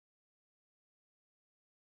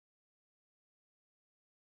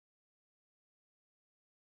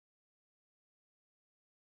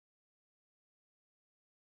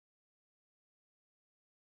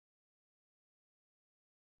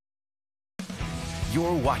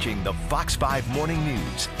You're watching the Fox 5 Morning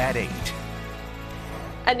News at 8.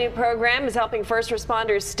 A new program is helping first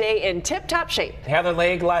responders stay in tip-top shape. Heather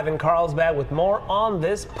Lake live in Carlsbad with more on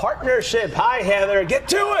this partnership. Hi, Heather. Get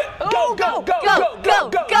to it. Go, go, go, go, go, go,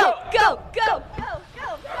 go, go, go.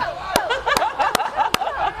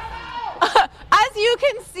 As you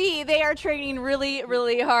can see, they are training really,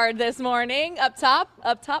 really hard this morning. Up top.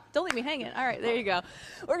 Don't leave me hanging. All right, there you go.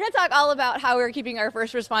 We're going to talk all about how we're keeping our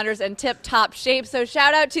first responders in tip-top shape. So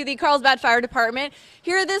shout out to the Carlsbad Fire Department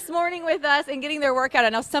here this morning with us and getting their workout.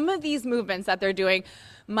 And now some of these movements that they're doing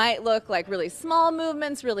might look like really small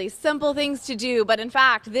movements, really simple things to do, but in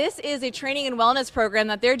fact, this is a training and wellness program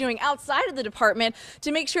that they're doing outside of the department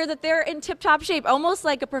to make sure that they're in tip-top shape, almost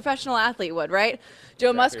like a professional athlete would, right?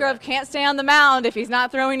 Joe Musgrove can't stay on the mound if he's not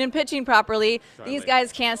throwing and pitching properly. These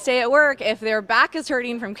guys can't stay at work if their back is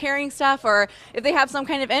hurting from carrying stuff or if they have some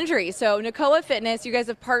kind of injury. So Nakoa Fitness, you guys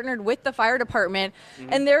have partnered with the fire department,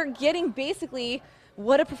 and they're getting basically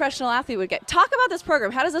what a professional athlete would get. Talk about this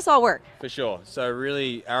program. How does this all work? For sure. So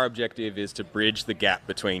really our objective is to bridge the gap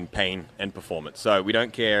between pain and performance. So we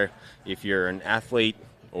don't care if you're an athlete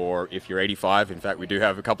or if you're 85. In fact, we do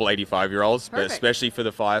have a couple 85-year-olds, but especially for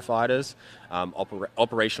the firefighters,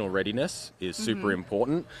 operational readiness is super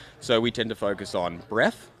important. So we tend to focus on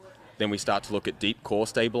breath. Then we start to look at deep core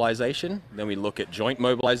stabilization. Then we look at joint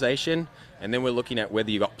mobilization. And then we're looking at whether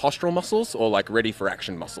you've got postural muscles or like ready for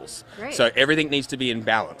action muscles. Great. So everything needs to be in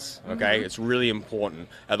balance, okay? It's really important.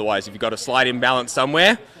 Otherwise, if you've got a slight imbalance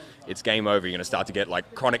somewhere, it's game over. You're going to start to get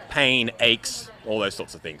like chronic pain, aches, all those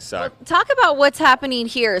sorts of things. So talk about what's happening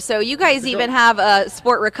here. So you guys even have a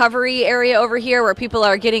sport recovery area over here where people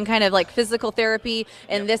are getting kind of like physical therapy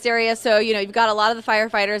in this area. So, you know, you've got a lot of the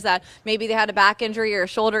firefighters that maybe they had a back injury or a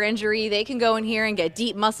shoulder injury. They can go in here and get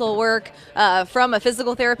deep muscle work from a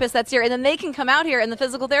physical therapist that's here. And then they can come out here and the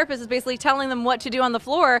physical therapist is basically telling them what to do on the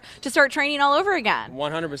floor to start training all over again.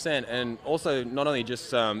 100%. And also not only just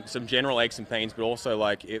some general aches and pains, but also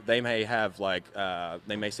like if they may have like,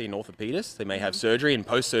 they may see an orthopedist, they may have surgery, and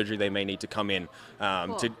post-surgery they may need to come in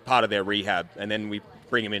to part of their rehab, and then we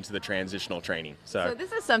bring them into the transitional training. So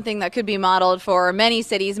this is something that could be modeled for many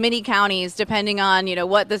cities, many counties, depending on, you know,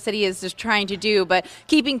 what the city is just trying to do, but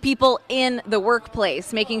keeping people in the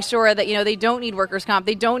workplace, making sure that, you know, they don't need workers' comp,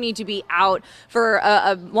 they don't need to be out for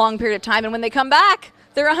a long period of time, and when they come back,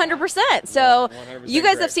 they're 100%. So 100% you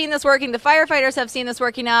guys have seen this working. The firefighters have seen this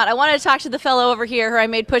working out. I wanted to talk to the fellow over here who I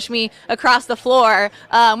made push me across the floor.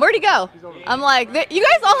 Where'd he go? I'm like, you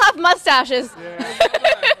guys all have mustaches.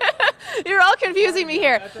 You're all confusing me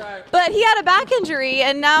here. But he had a back injury,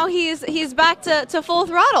 and now he's back to full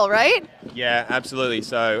throttle, right? yeah, absolutely.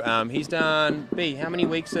 So he's done, how many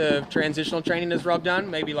weeks of transitional training has Rob done?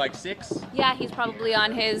 Maybe like 6? Yeah, he's probably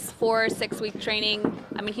on his 4 or 6 week training.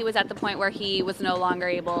 I mean, he was at the point where he was no longer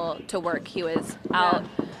able to work. He was out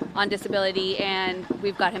on disability, and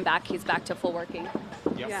we've got him back. He's back to full working.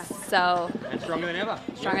 Yep. Yeah. So And stronger than ever.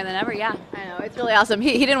 stronger than ever, yeah. I know, it's really awesome.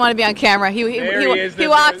 He didn't want to be on camera. He is.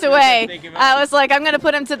 walked away. I was like, I'm going to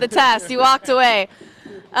put him to the test. He walked away.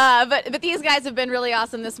 But these guys have been really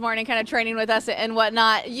awesome this morning, kind of training with us and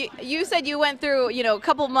whatnot. You said you went through, a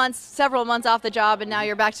couple months, several months off the job, and now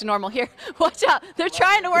you're back to normal. Here, watch out. They're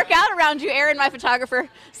trying to work out around you. Aaron, my photographer,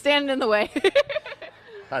 standing in the way.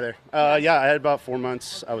 Hi there. Yeah, I had about 4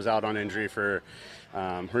 months. I was out on injury for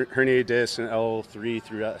herniated disc and L3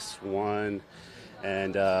 through S1,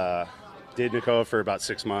 and did NACOA for about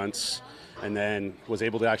 6 months, and then was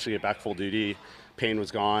able to actually get back full duty. Pain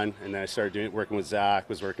was gone, and then I started working with Zach,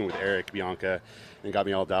 was working with Eric, Bianca, and got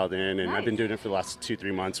me all dialed in. And I've been doing it for the last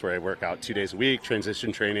 2-3 months, where I work out 2 days a week,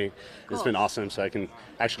 transition training. Cool. It's been awesome, so I can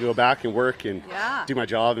actually go back and work and do my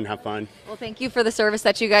job and have fun. Well, thank you for the service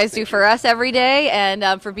that you guys do for us every day,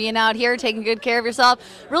 and for being out here, taking good care of yourself.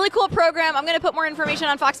 Really cool program. I'm going to put more information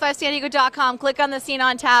on fox5sandiego.com. Click on the Scene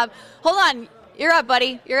On tab. Hold on. You're up,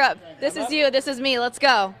 buddy. You're up. This is you. This is me. Let's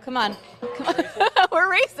go. Come on. Come on. We're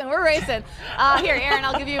racing. We're racing. Here, Aaron,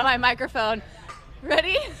 I'll give you my microphone.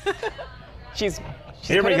 Ready? She's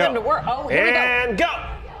Here we putting go. them to work. Oh, here we go. And go.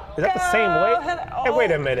 Is that the same weight? Heather. Hey,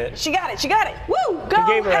 wait a minute. She got it. She got it. Woo! Go, You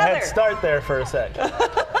gave her Heather. a head start there for a sec.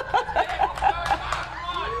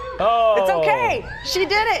 Oh. It's okay. She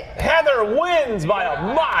did it. Heather wins by a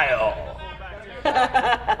mile.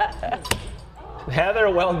 Heather,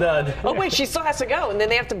 well done. Oh wait, she still has to go, and then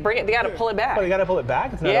they have to bring it. They got to pull it back. Oh, you got to pull it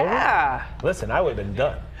back? It's not Yeah. over? Listen, I would have been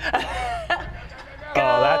done.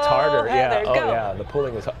 Oh, that's harder. Heather, Yeah. Oh, go. yeah. The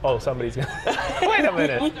pulling is. Oh, somebody's going to. Wait a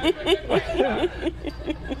minute.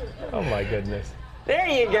 Oh, my goodness. There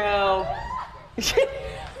you go.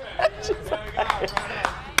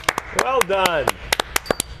 Well done.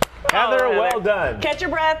 Heather, Heather. well done. Catch your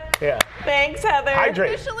breath. Yeah. Thanks, Heather.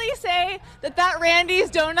 Hydrate. Officially say that Randy's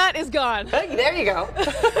donut is gone. There you go.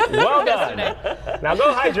 Well done. Now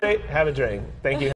go hydrate. Have a drink. Thank you.